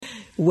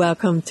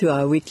Welcome to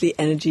our weekly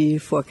energy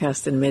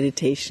forecast and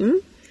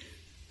meditation.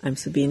 I'm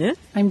Sabine.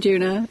 I'm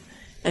Juna.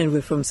 And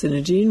we're from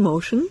Synergy in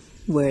Motion,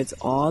 where it's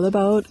all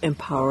about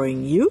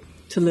empowering you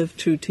to live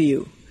true to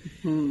you.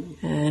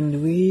 Mm-hmm.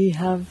 And we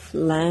have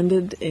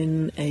landed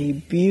in a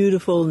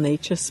beautiful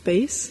nature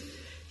space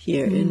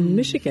here in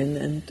Michigan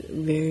and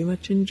very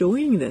much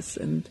enjoying this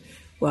and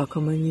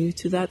welcoming you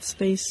to that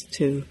space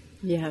too.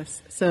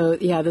 Yes. So,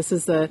 this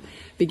is the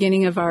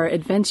beginning of our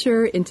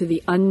adventure into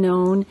the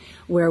unknown,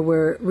 where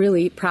we're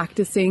really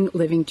practicing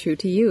living true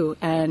to you.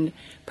 And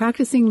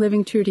practicing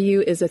living true to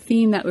you is a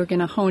theme that we're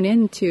going to hone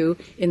into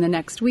in the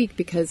next week,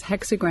 because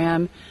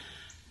Hexagram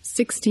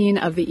 16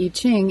 of the I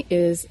Ching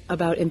is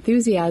about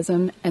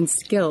enthusiasm and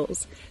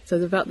skills. So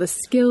it's about the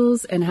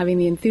skills and having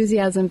the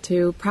enthusiasm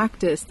to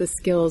practice the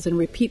skills and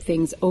repeat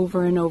things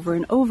over and over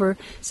and over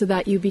so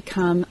that you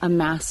become a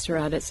master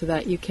at it, so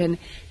that you can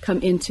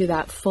come into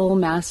that full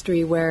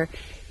mastery where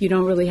you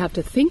don't really have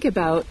to think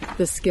about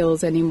the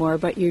skills anymore,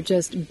 but you're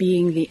just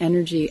being the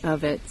energy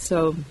of it.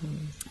 So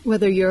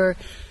whether you're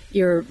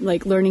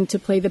like learning to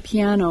play the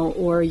piano,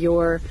 or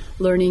you're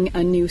learning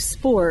a new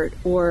sport,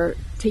 or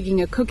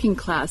taking a cooking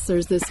class,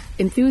 there's this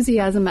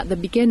enthusiasm at the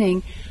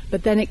beginning,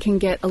 but then it can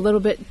get a little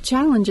bit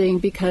challenging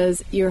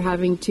because you're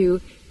having to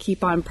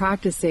keep on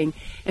practicing.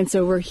 And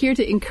so we're here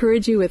to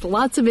encourage you with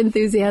lots of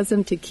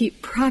enthusiasm to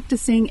keep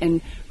practicing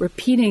and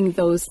repeating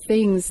those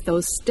things,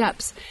 those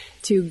steps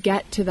to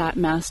get to that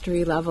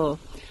mastery level.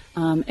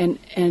 And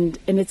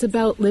it's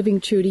about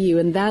living true to you.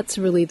 And that's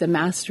really the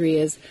mastery,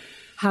 is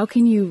how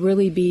can you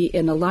really be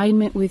in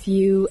alignment with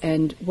you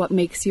and what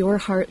makes your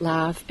heart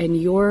laugh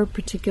and your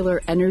particular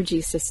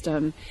energy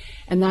system.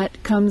 And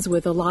that comes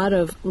with a lot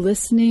of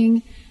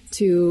listening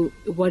to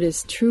what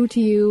is true to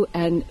you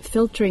and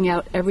filtering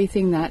out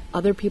everything that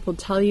other people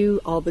tell you,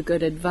 all the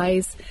good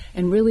advice,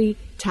 and really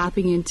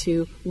tapping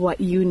into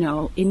what you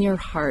know in your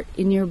heart,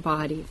 in your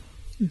body.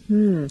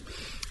 Mm-hmm.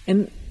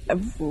 And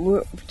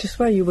just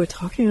while you were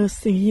talking, I was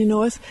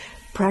thinking,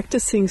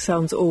 practicing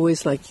sounds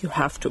always like you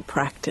have to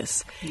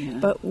practice. Yeah.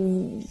 But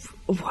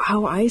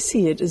how I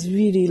see it is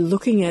really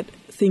looking at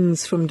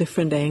things from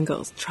different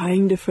angles,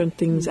 trying different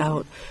things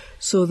out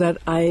so that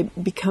I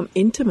become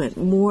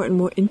more and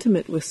more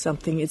intimate with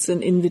something. It's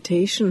an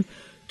invitation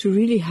to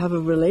really have a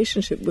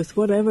relationship with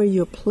whatever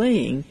you're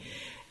playing.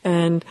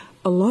 And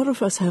a lot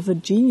of us have a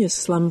genius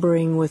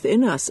slumbering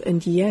within us.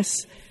 And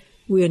yes,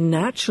 we're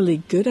naturally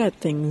good at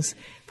things,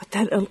 but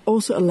that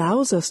also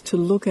allows us to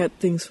look at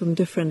things from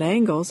different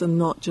angles and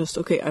not just,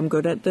 okay, I'm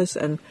good at this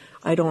and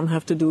I don't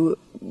have to do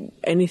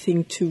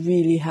anything to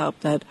really help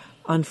that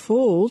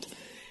unfold.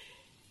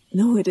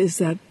 No, it is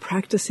that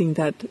practicing,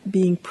 that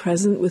being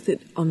present with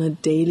it on a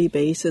daily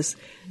basis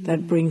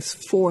that brings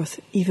forth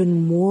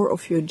even more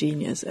of your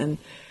genius and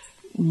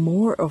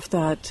more of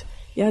that,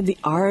 the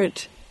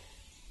art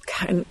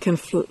can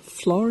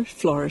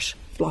flourish,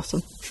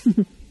 blossom.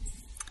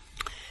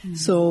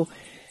 So,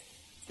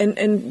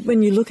 and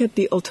when you look at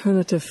the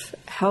alternative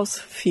health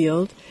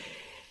field,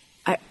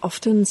 I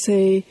often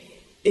say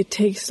it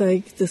takes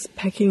like this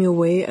pecking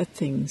away at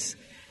things.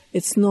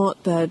 It's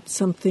not that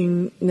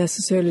something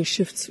necessarily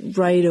shifts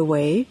right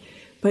away,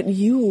 but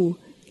you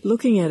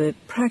looking at it,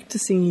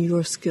 practicing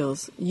your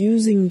skills,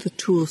 using the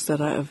tools that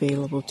are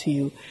available to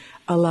you,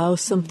 allows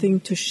something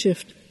to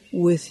shift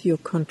with your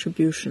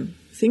contribution.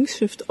 Things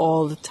shift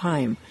all the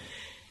time.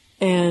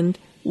 And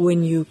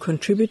when you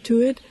contribute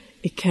to it,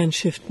 it can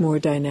shift more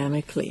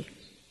dynamically.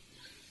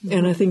 Mm-hmm.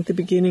 And I think the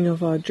beginning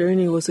of our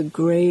journey was a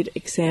great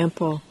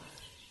example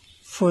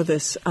for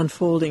this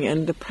unfolding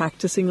and the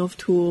practicing of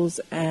tools,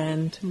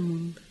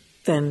 and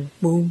then,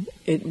 boom,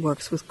 it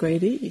works with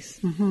great ease.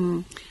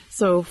 Mm-hmm.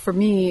 So for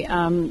me,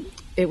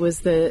 it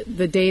was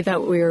the day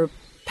that we were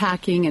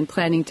packing and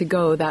planning to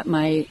go that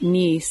my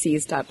knee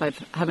seized up. I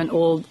have an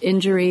old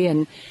injury,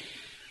 and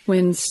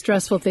when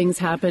stressful things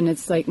happen,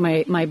 it's like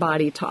my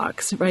body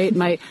talks, right?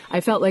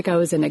 I felt like I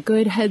was in a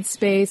good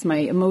headspace. My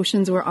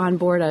emotions were on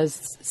board. I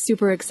was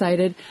super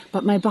excited,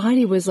 but my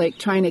body was like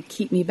trying to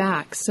keep me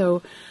back.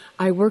 So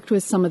I worked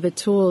with some of the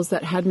tools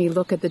that had me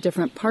look at the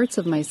different parts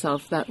of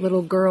myself, that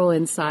little girl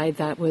inside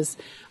that was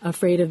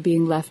afraid of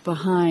being left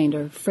behind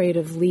or afraid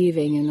of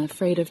leaving and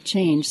afraid of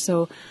change.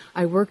 So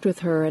I worked with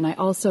her, and I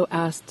also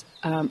asked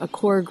a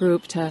core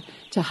group to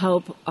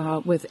help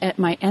with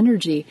my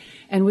energy.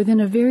 And within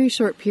a very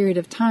short period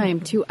of time,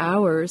 2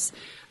 hours,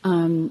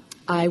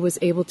 I was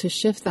able to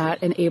shift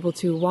that and able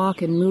to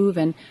walk and move,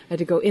 and I had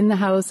to go in the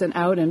house and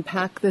out and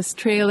pack this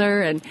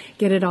trailer and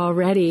get it all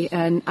ready.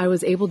 And I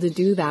was able to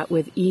do that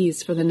with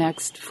ease for the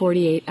next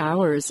 48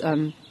 hours,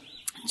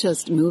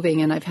 just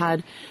moving. And I've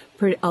had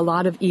a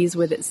lot of ease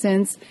with it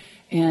since,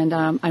 and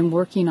I'm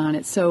working on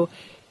it. So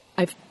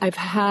I've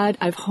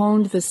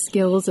honed the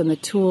skills and the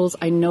tools.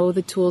 I know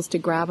the tools to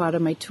grab out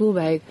of my tool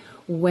bag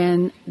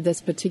when this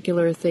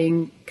particular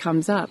thing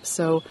comes up.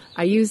 So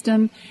I used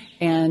them,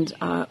 and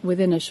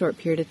within a short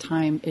period of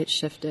time, it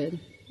shifted.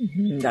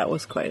 Mm-hmm. That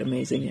was quite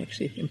amazing,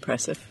 actually.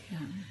 Impressive. Yeah.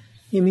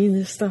 You mean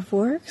this stuff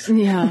works?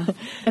 Yeah.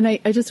 And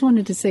I just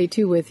wanted to say,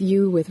 too, with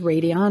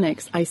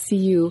radionics, I see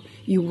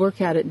you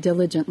work at it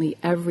diligently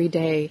every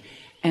day.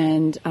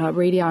 And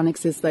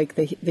radionics is like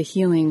the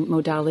healing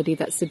modality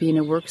that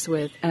Sabina works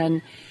with.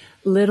 And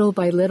little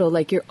by little,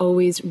 like you're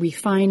always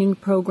refining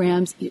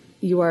programs.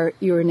 You're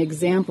an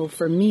example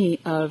for me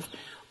of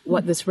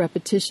what this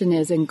repetition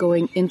is and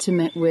going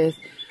intimate with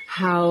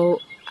how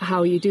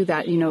you do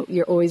that. You know,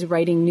 you're always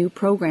writing new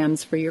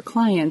programs for your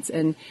clients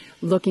and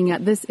looking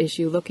at this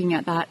issue, looking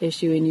at that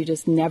issue, and you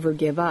just never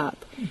give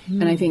up.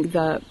 Mm-hmm. And I think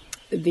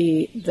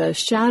the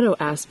shadow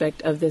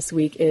aspect of this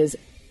week is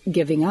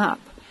giving up.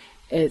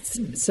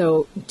 It's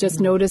so just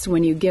notice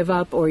when you give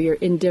up or you're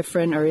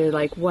indifferent or you're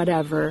like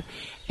whatever,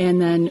 and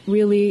then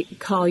really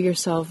call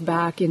yourself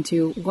back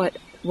into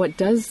what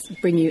does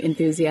bring you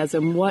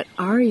enthusiasm. What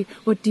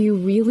do you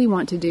really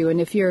want to do? And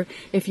if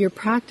you're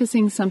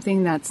practicing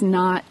something that's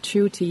not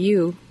true to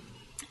you,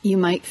 you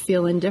might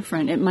feel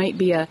indifferent. It might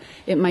be a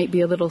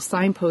little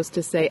signpost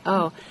to say,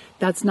 oh,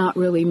 that's not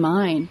really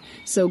mine.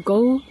 So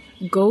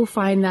go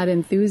find that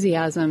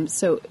enthusiasm.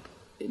 So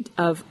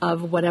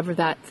of whatever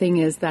that thing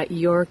is that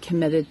you're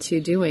committed to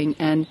doing.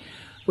 And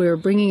we're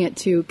bringing it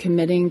to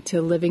committing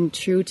to living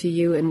true to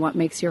you and what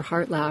makes your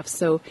heart laugh.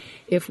 So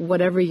if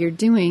whatever you're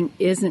doing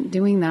isn't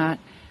doing that,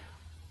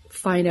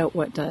 find out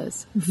what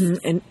does.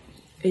 Mm-hmm.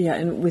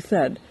 And with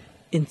that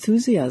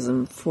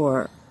enthusiasm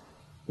for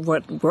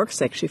what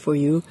works actually for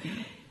you,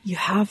 you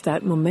have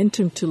that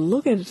momentum to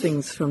look at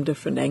things from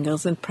different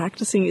angles, and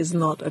practicing is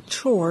not a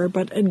chore,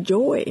 but a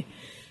joy.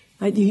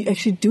 You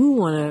actually do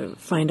want to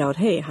find out,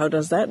 hey, how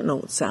does that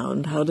note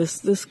sound? How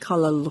does this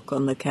color look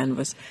on the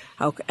canvas?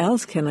 How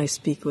else can I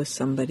speak with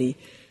somebody?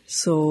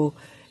 So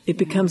it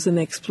becomes an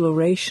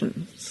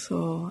exploration.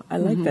 So I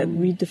like that,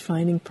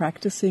 redefining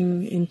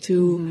practicing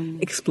into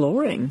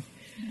exploring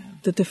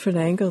the different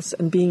angles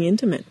and being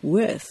intimate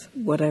with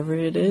whatever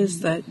it is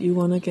that you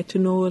want to get to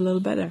know a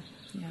little better.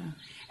 Yeah.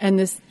 And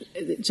this,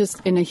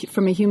 just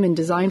from a human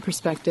design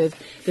perspective,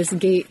 this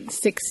gate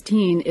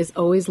 16 is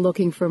always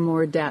looking for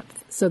more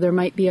depth. So there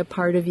might be a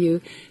part of you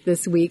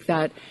this week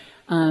that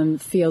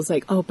feels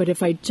like, oh, but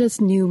if I just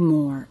knew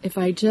more, if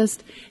I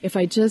just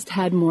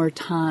had more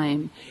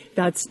time,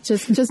 that's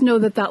just know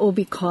that will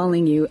be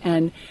calling you.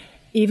 And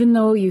even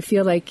though you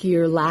feel like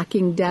you're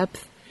lacking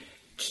depth,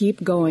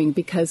 keep going,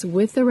 because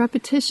with the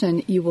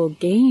repetition, you will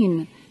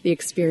gain the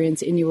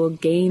experience and you will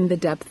gain the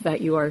depth that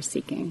you are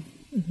seeking.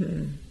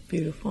 Mm-hmm.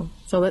 Beautiful.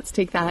 So let's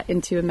take that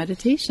into a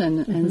meditation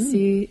and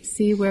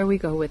see where we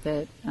go with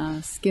it.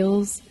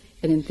 Skills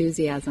and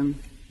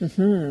enthusiasm.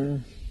 Mm-hmm.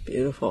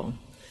 Beautiful.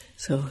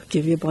 So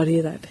give your body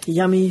that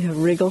yummy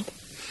wriggle.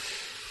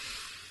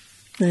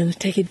 Then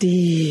take a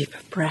deep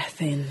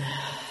breath in.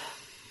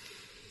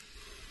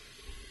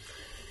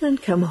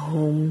 And come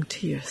home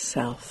to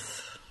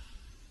yourself.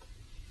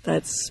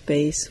 That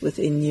space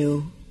within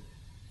you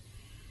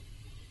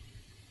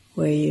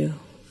where you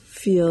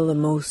feel the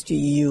most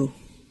you.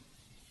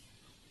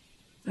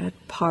 That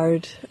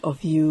part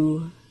of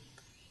you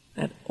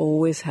that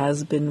always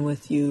has been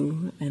with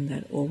you and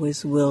that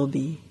always will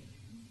be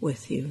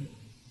with you.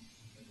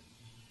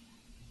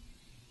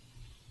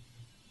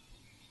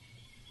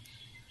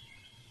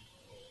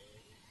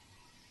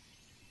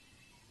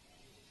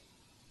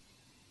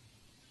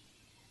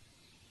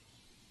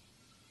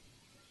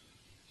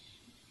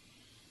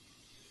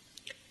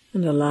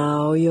 And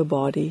allow your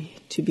body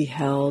to be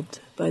held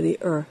by the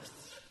earth.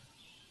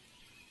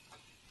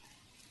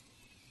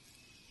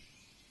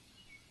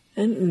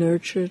 And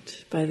nurtured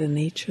by the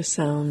nature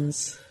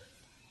sounds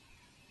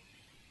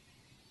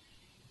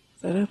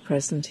that are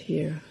present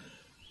here.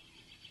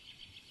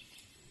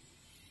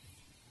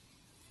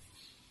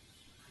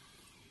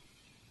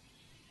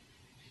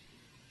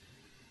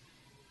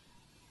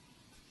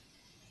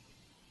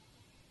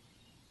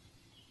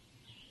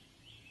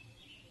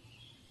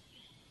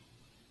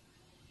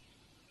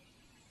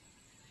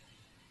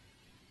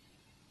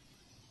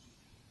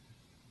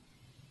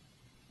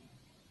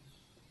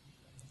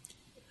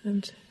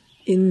 And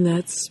in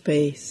that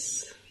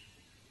space,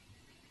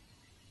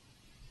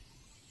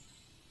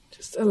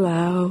 just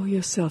allow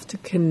yourself to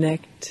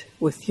connect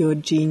with your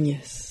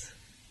genius.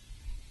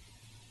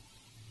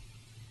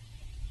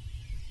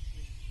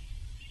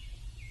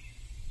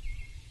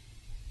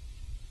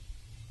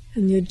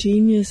 And your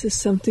genius is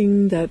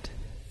something that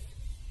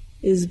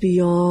is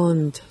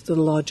beyond the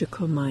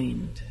logical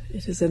mind.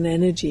 It is an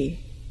energy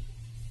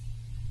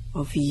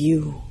of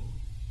you.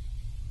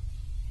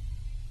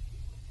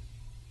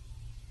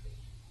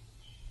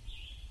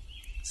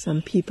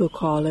 Some people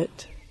call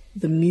it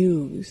the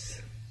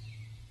muse.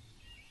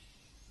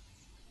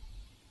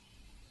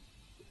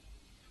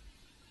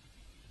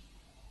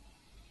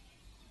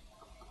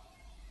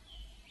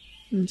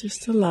 And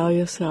just allow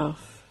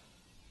yourself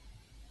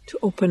to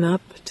open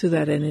up to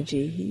that energy.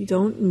 You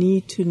don't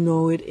need to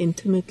know it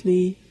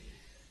intimately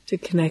to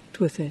connect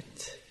with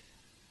it.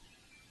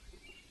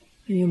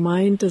 And your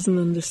mind doesn't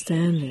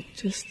understand it.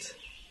 Just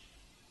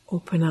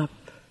open up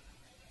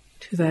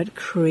to that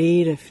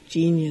creative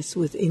genius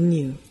within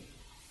you.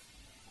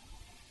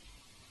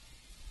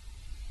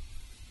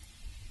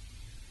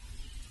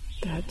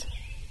 that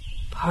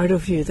part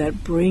of you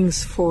that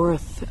brings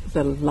forth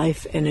the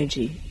life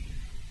energy.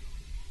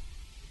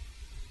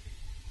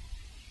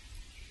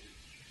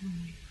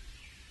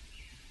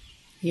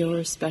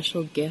 Your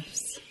special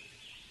gifts,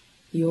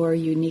 your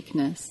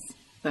uniqueness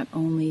that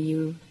only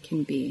you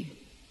can be.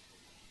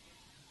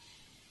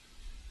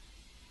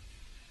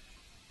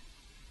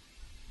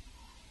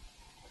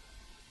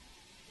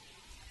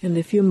 And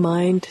if your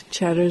mind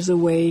chatters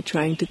away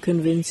trying to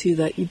convince you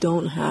that you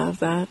don't have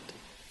that,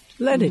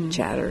 let it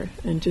chatter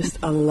and just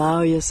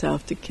allow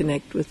yourself to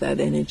connect with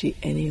that energy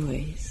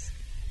anyways.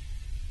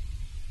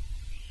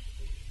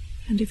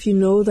 And if you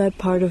know that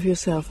part of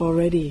yourself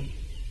already,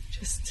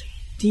 just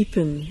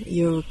deepen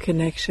your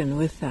connection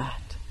with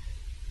that.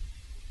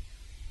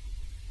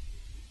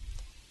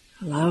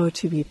 Allow it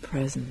to be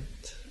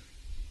present.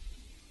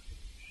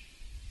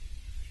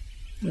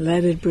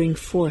 Let it bring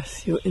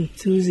forth your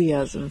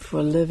enthusiasm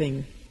for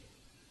living.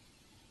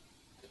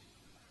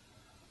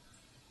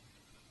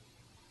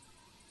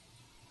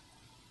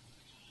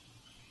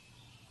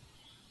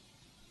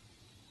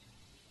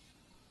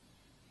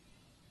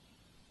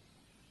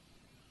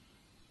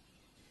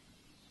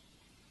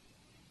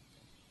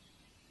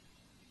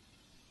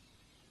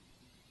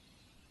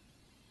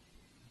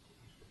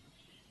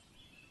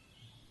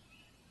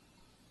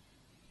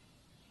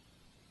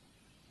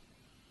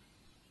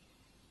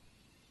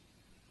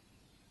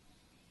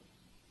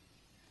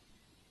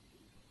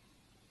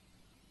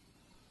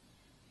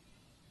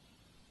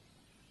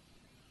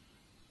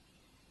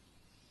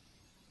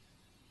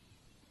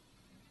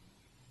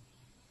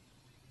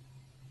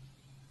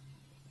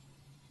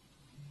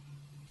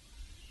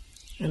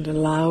 And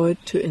allow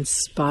it to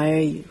inspire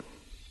you,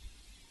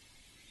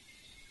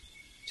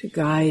 to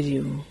guide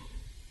you.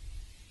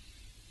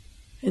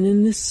 And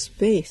in this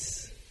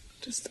space,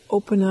 just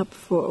open up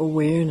for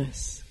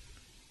awareness.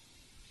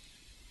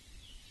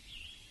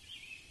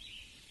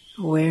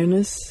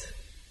 Awareness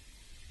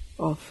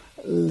of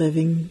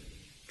living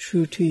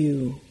true to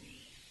you.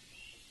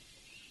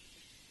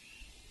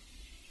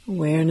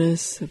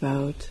 Awareness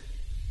about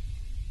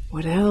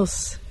what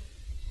else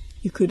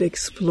you could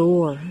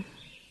explore,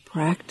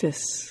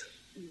 practice,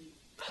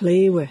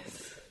 play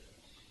with,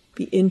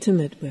 be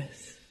intimate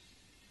with,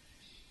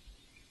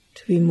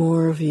 to be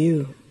more of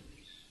you.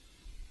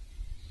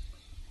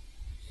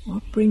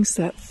 What brings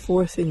that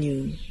forth in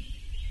you?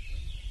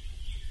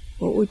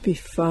 What would be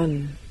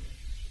fun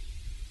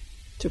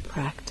to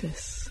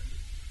practice,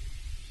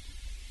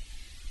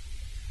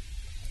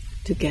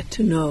 to get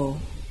to know?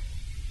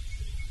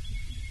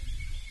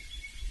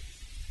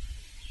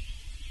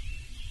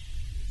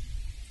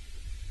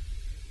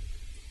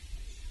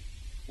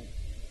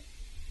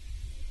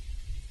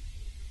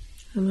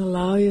 And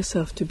allow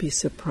yourself to be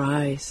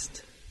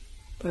surprised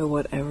by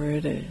whatever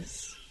it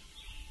is.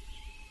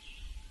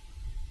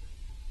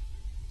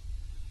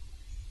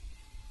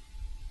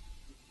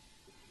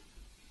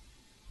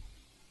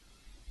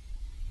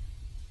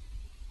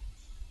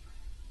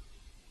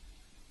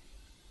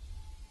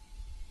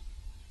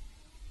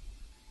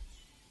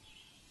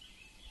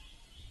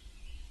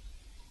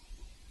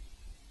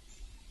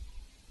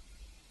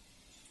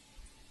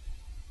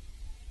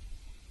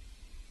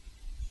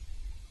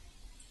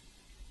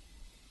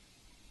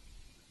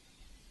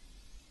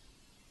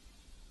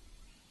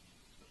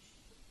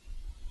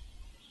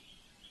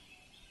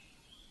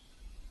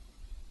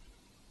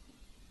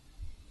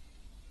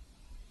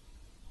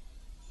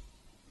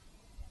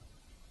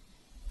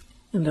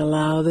 And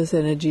allow this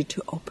energy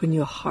to open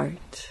your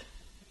heart.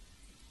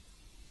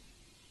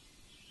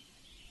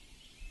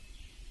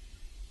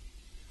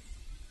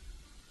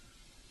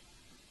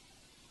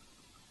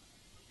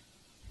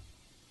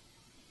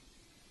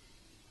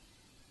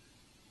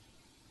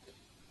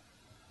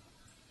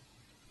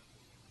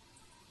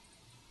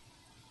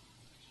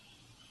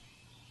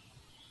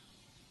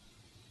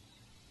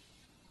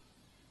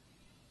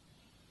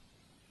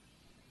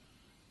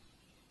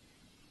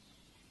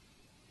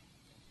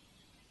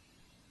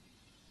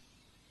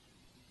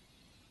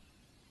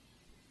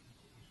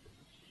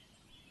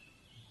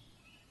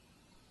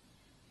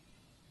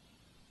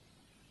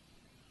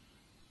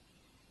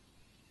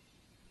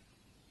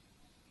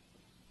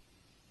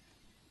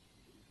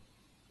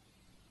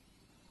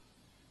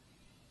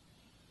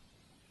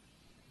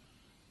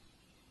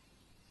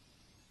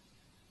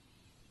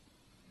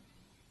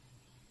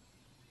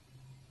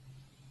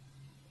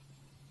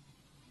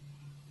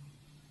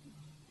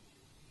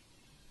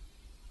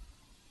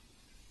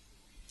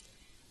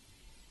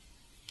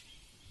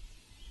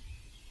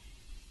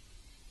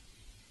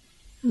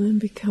 And then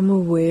become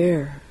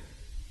aware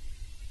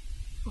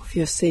of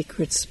your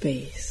sacred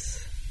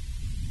space.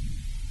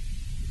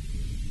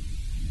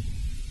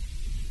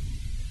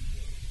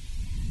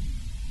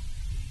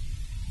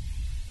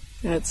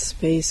 That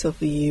space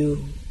of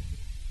you.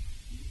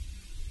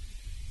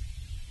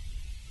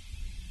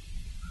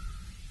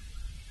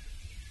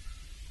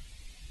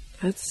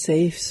 That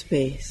safe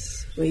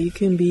space where you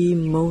can be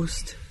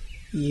most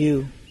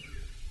you.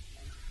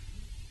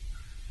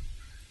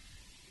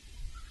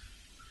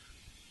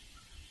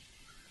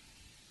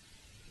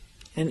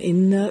 And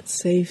in that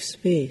safe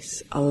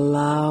space,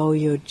 allow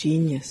your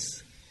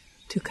genius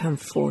to come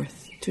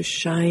forth, to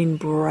shine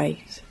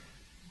bright.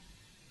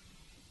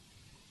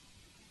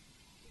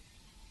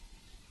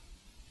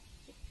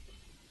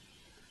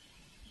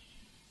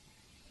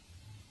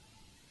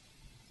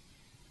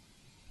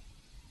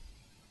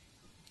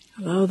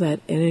 Allow that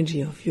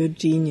energy of your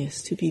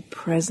genius to be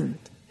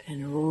present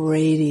and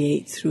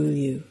radiate through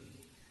you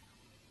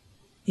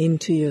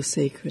into your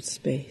sacred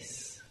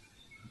space.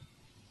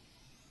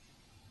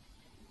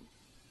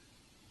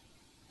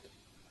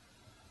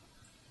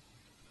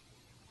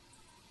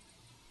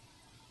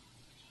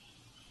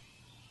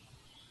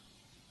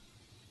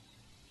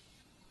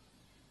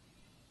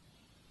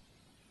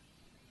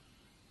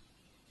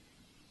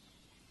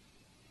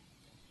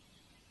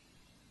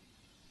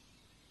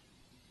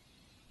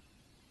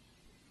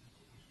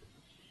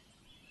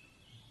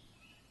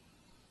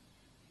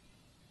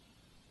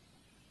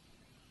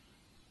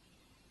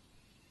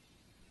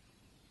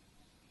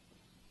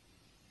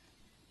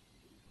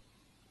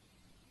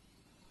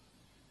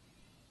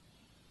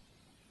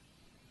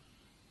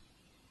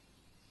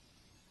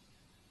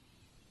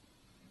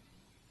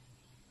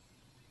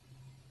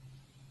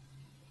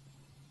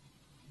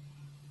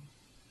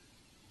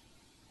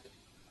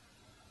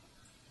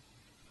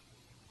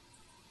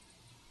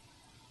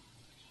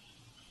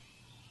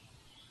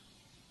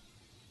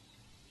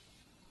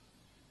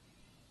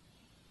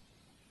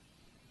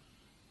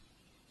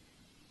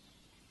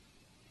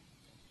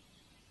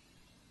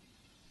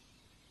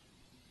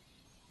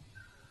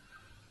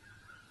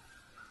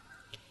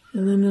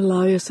 And then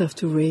allow yourself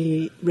to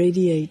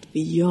radiate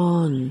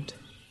beyond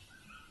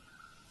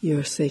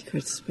your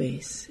sacred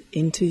space,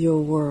 into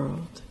your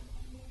world.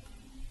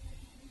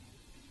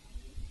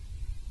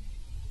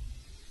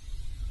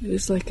 It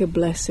is like a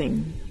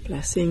blessing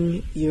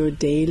your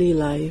daily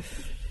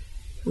life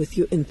with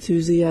your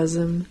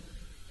enthusiasm,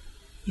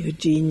 your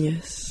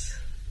genius,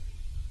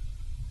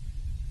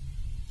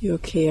 your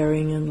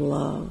caring and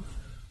love.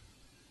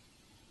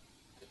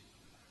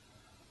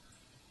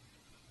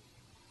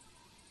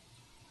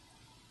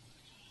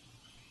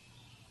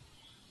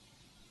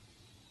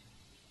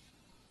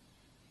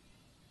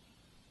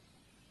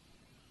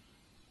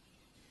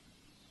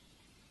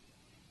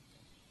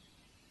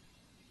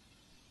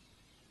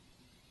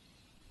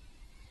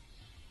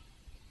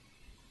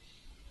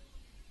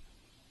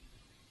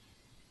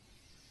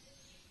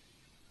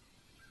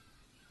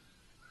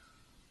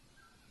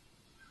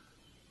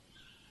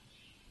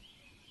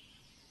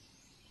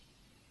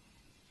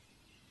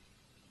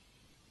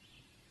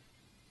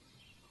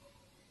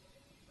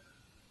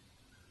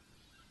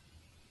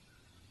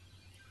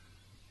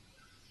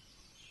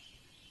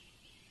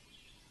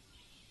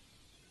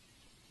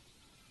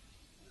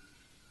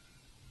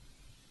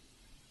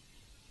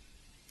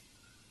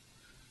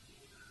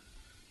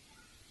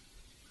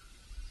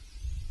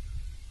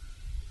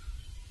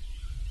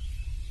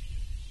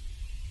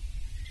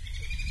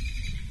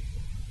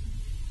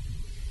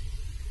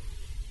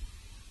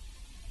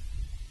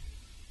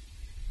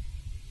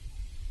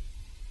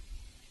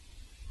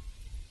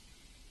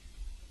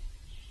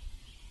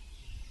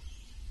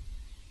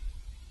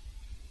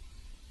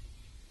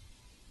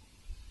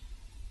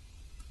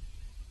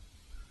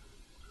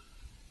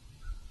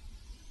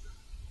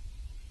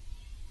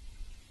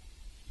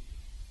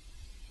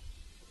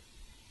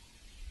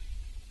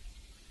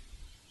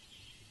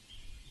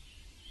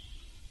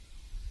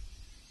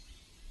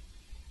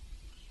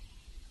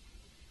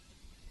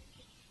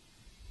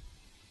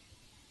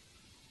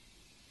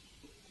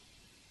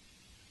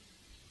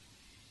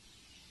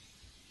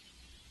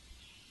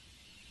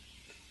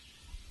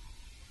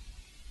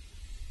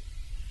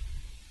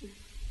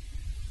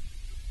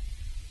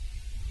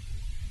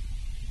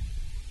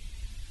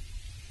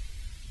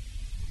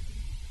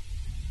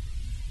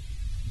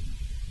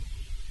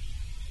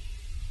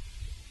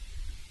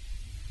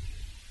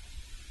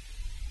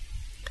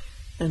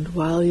 And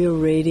while you're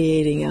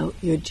radiating out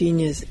your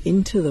genius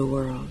into the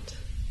world,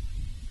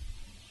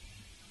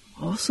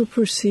 also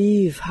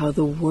perceive how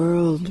the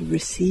world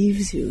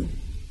receives you,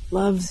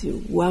 loves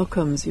you,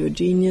 welcomes your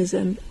genius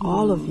and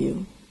all of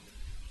you.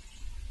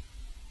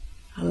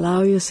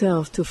 Allow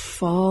yourself to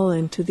fall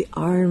into the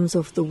arms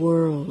of the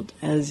world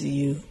as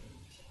you.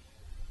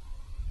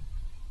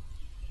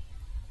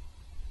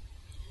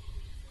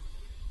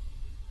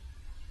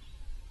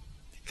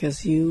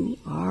 Because you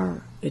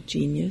are a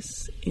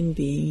genius in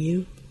being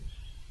you.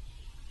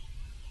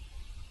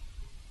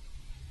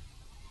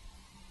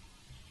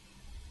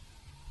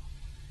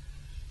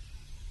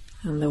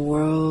 And the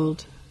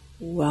world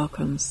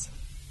welcomes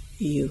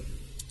you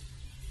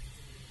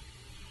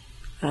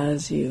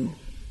as you,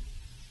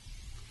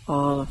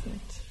 all of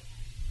it.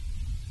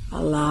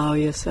 Allow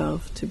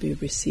yourself to be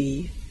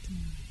received.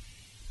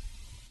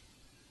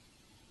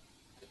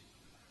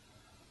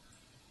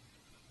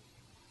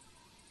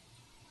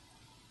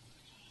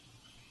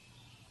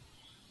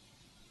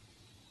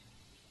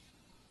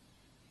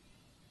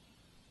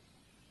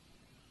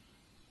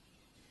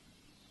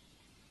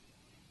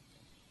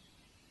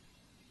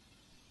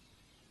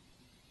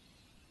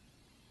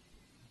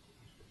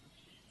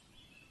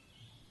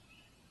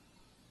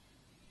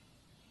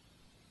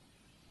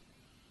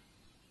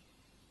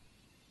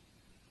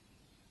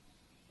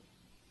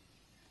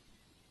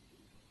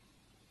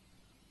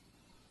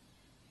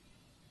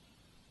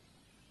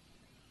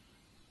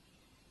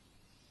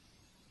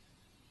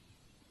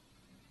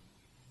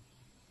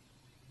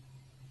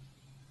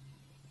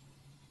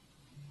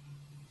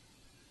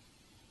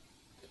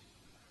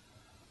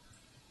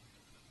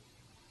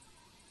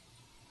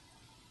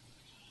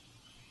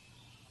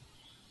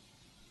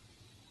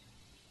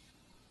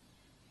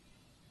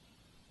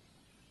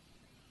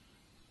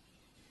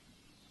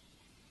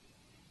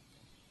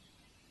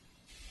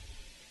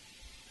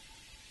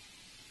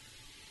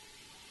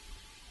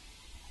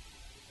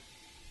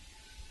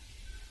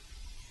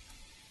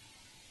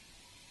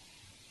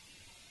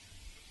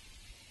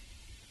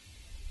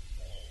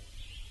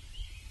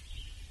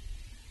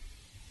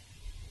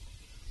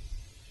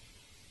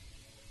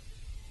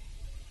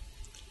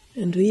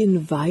 And we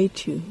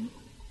invite you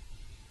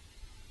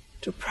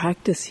to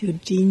practice your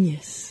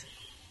genius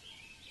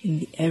in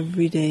the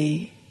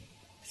everyday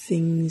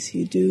things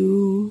you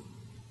do,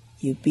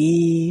 you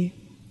be,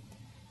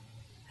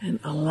 and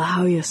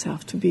allow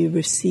yourself to be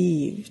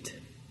received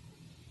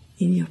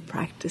in your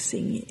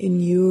practicing, in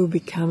your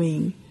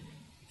becoming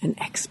an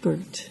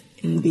expert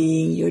in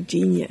being your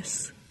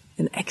genius,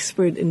 an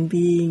expert in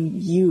being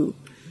you,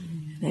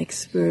 an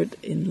expert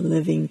in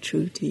living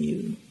true to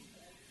you.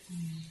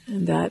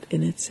 And that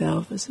in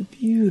itself is a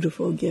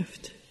beautiful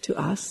gift to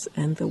us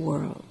and the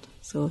world.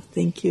 So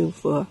thank you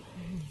for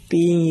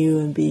being you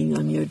and being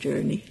on your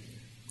journey.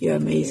 You're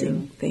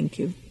amazing. Thank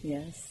you.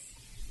 Yes.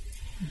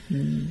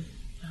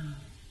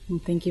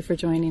 And thank you for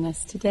joining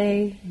us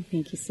today. And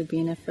thank you,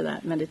 Sabina, for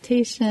that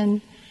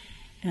meditation.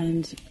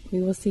 And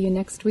we will see you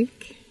next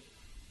week.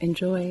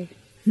 Enjoy.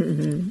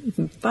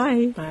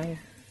 Bye. Bye.